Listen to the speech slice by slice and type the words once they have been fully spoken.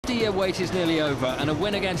50-year wait is nearly over, and a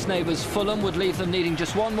win against neighbours Fulham would leave them needing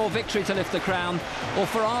just one more victory to lift the crown, or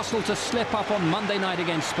for Arsenal to slip up on Monday night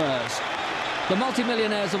against Spurs. The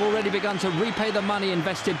multimillionaires have already begun to repay the money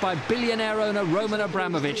invested by billionaire owner Roman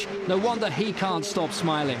Abramovich. No wonder he can't stop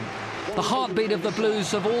smiling. The heartbeat of the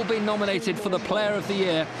Blues have all been nominated for the Player of the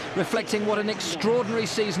Year, reflecting what an extraordinary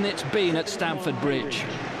season it's been at Stamford Bridge.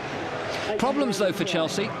 Problems, though, for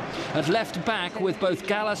Chelsea. At left-back, with both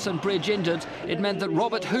Gallas and Bridge injured, it meant that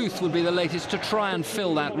Robert Huth would be the latest to try and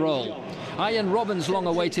fill that role. Ian Robben's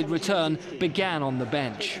long-awaited return began on the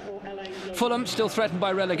bench. Fulham, still threatened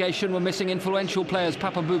by relegation, were missing influential players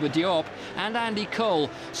Papa Bouba Diop and Andy Cole,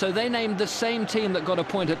 so they named the same team that got a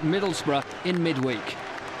point at Middlesbrough in midweek.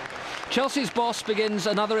 Chelsea's boss begins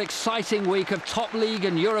another exciting week of top league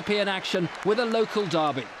and European action with a local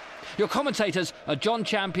derby. Your commentators are John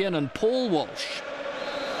Champion and Paul Walsh.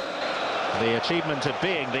 The achievement of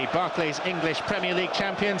being the Barclays English Premier League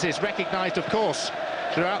champions is recognised, of course,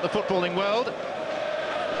 throughout the footballing world.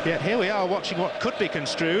 Yet here we are watching what could be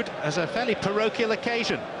construed as a fairly parochial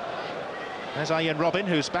occasion. There's Ian Robben,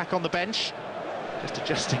 who's back on the bench, just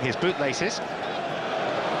adjusting his bootlaces.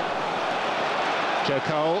 Joe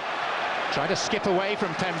Cole trying to skip away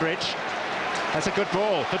from Pembridge. That's a good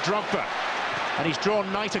ball for Drogba. And he's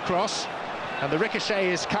drawn Knight across. And the ricochet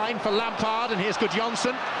is kind for Lampard, and here's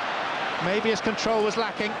Gudjonsson. Maybe his control was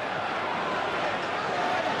lacking.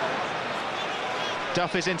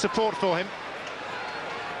 Duff is in support for him.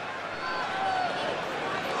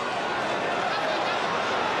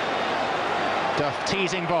 Duff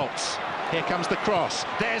teasing bolts. Here comes the cross.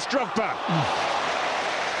 There's Drogba.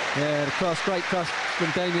 Yeah, the cross, great cross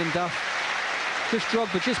from Damien Duff. Just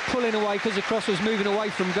Drogba just pulling away because the cross was moving away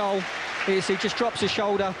from goal. Here you see, just drops his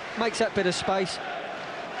shoulder, makes that bit of space.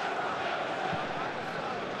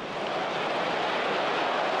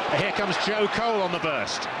 Here comes Joe Cole on the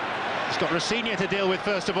burst. He's got Rossini to deal with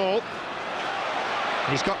first of all.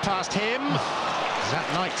 He's got past him. Zach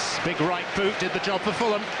Knight's big right boot did the job for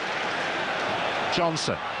Fulham.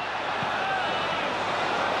 Johnson.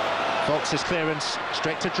 Fox's clearance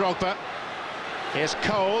straight to Drogba. Here's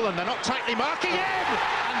Cole, and they're not tightly marking him!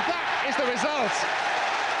 And that is the result.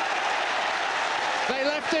 They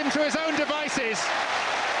left him to his own devices,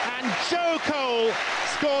 and Joe Cole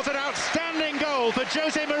scores an outstanding goal for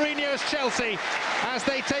Jose Mourinho's Chelsea as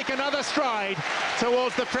they take another stride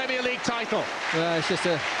towards the Premier League title. Well, it's just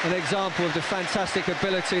an example of the fantastic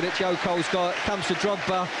ability that Joe Cole's got. Comes to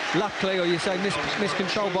Drogba, luckily, or you say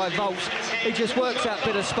miscontrolled by Volts. He just works that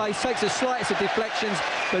bit of space, takes the slightest of deflections,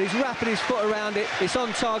 but he's wrapping his foot around it. It's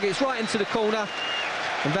on target, it's right into the corner,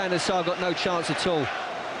 and Van der Sar got no chance at all.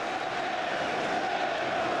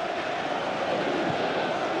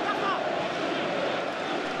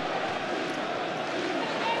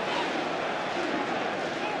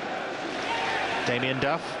 Damien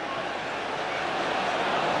Duff.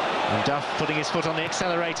 And Duff putting his foot on the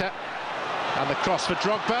accelerator. And the cross for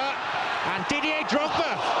Drogba. And Didier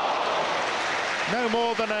Drogba! No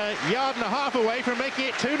more than a yard and a half away from making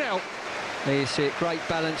it 2-0. There you see it, great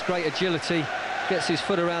balance, great agility. Gets his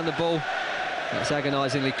foot around the ball. That's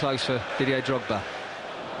agonisingly close for Didier Drogba.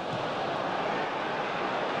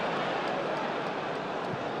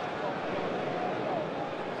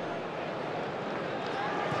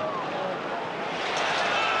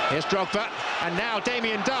 Here's Drogba, and now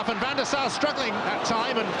Damien Duff, and Van der Sar struggling that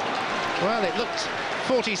time, and, well, it looked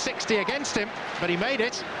 40-60 against him, but he made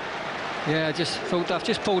it. Yeah, I just thought Duff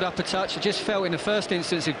just pulled up a touch. I just felt in the first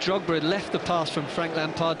instance if Drogba had left the pass from Frank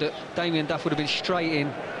Lampard that Damien Duff would have been straight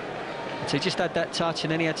in. So he just had that touch,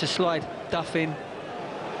 and then he had to slide Duff in.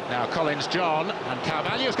 Now Collins John, and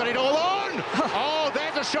Carvalho's got it all on! Oh,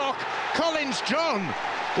 there's a shock! Collins John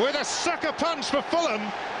with a sucker punch for Fulham.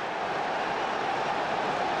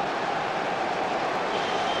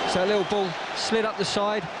 So a little ball slid up the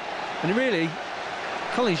side, and really,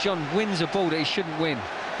 Collins John wins a ball that he shouldn't win.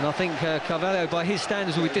 And I think Carvalho, by his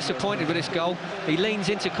standards, will be disappointed with this goal. He leans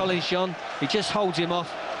into Collins John, he just holds him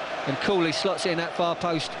off, and coolly slots it in that far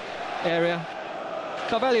post area.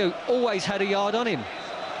 Carvalho always had a yard on him,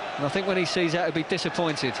 and I think when he sees that, he'll be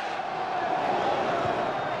disappointed.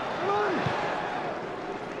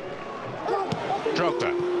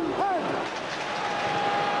 Drogba.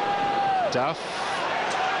 Duff.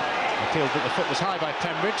 Appealed that the foot was high by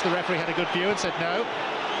Pembridge. The referee had a good view and said no.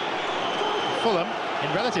 Fulham,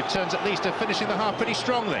 in relative terms at least, are finishing the half pretty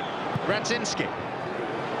strongly. Radzinski.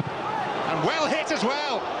 And well hit as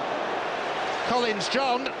well. Collins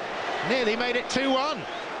John nearly made it 2-1.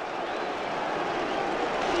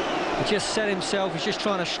 He just set himself, he's just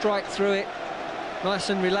trying to strike through it, nice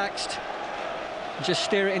and relaxed, and just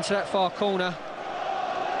steer it into that far corner.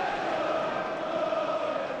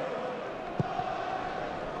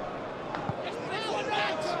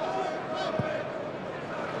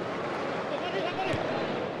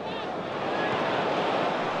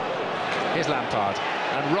 Lampard,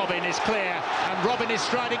 and Robin is clear, and Robin is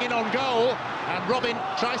striding in on goal, and Robin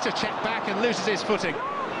tries to check back and loses his footing.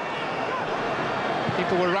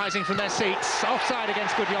 People were rising from their seats. Offside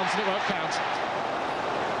against Gudjohnsen, it won't count.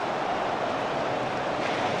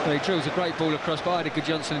 Well, he drills a great ball across, but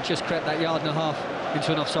Gudjohnsen and just crept that yard and a half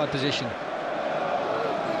into an offside position.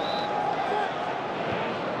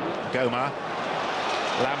 Goma,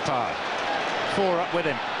 Lampard, 4 up with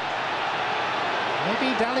him.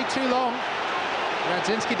 Maybe he dallied too long.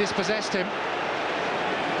 Radzinski dispossessed him.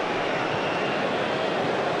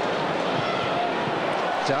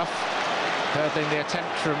 Duff, hurdling the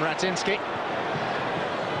attempt from Radzinski.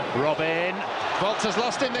 Robin, Walter's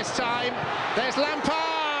lost him this time. There's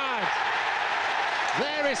Lampard!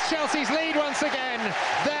 There is Chelsea's lead once again.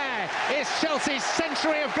 There is Chelsea's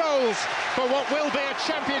century of goals for what will be a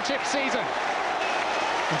championship season.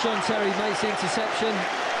 And John Terry makes the interception,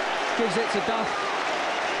 gives it to Duff.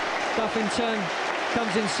 Duff in turn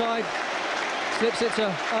comes inside, slips it to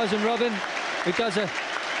Arjen Robben, who does a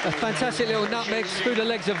fantastic little nutmeg through the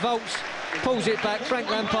legs of Volts, pulls it back. Frank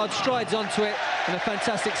Lampard strides onto it, and a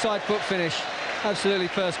fantastic side foot finish. Absolutely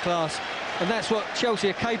first class. And that's what Chelsea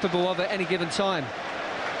are capable of at any given time.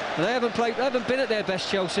 And they haven't been at their best,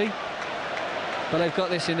 Chelsea, but they've got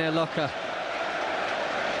this in their locker.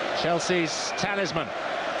 Chelsea's talisman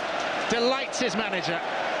delights his manager.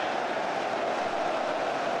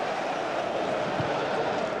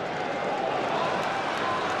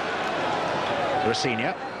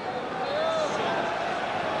 Rossignol.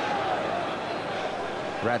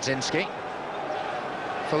 Radzinski.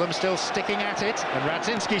 Fulham still sticking at it, and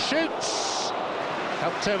Radzinski shoots.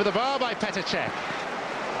 Helped over the bar by Petr Cech.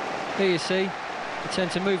 Here you see, they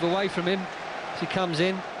tend to move away from him as he comes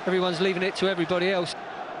in. Everyone's leaving it to everybody else.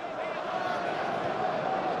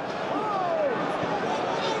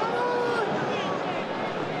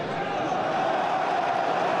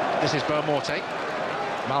 This is Boumorte.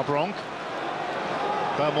 Malbranque.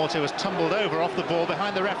 Boumorte was tumbled over off the ball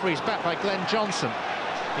behind the referee's back by Glenn Johnson.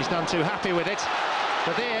 He's none too happy with it.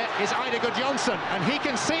 But there is Gudjohnsen, and he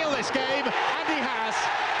can seal this game, and he has.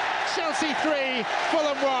 Chelsea 3,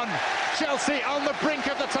 Fulham 1. Chelsea on the brink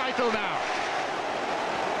of the title now.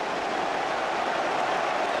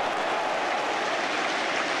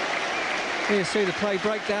 Here you see the play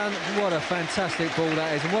breakdown. What a fantastic ball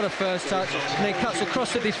that is, and what a first touch. And then cuts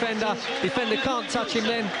across the defender. Defender can't touch him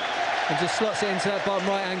then, and just slots it into that bottom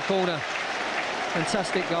right-hand corner.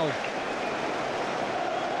 Fantastic goal.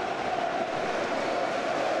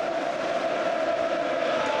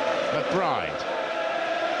 McBride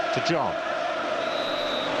to John.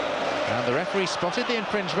 And the referee spotted the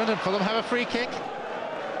infringement, and Fulham have a free kick.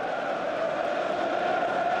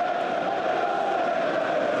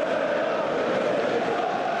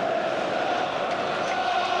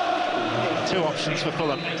 Two options for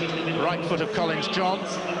Fulham. Right foot of Collins John,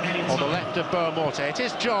 or the left of Boumorte. It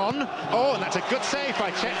is John. Oh, and that's a good save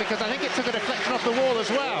by Cech, because I think it took a deflection off the wall as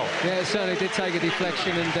well. Yeah, it certainly did take a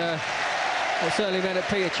deflection, and it certainly meant that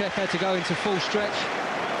Petr Cech had to go into full stretch.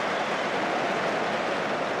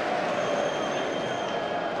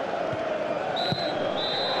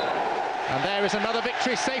 And there is another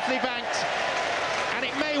victory safely banked. And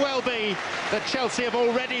it may well be that Chelsea have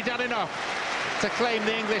already done enough to claim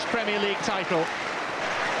the English Premier League title.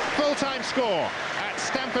 Full-time score at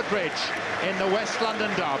Stamford Bridge in the West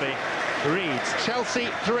London derby reads Chelsea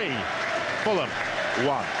 3, Fulham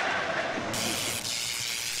 1.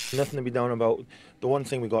 Nothing to be down about. The one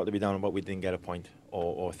thing we got to be down about, we didn't get a point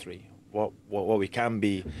or 3. What we can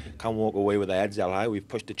walk away with our heads held high. We've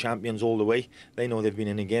pushed the champions all the way. They know they've been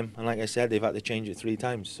in the game, and like I said, they've had to change it 3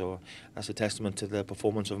 times. So that's a testament to the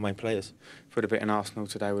performance of my players. If we'd have beaten Arsenal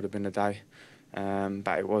today, would have been the day,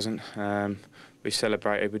 but it wasn't. We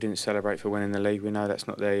celebrated. We didn't celebrate for winning the league. We know that's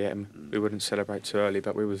not there yet. We wouldn't celebrate too early,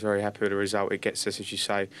 but we was very happy with the result. It gets us, as you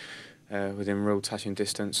say, within real touching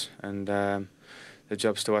distance, and the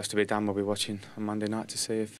job's still has to be done. We'll be watching on Monday night to see if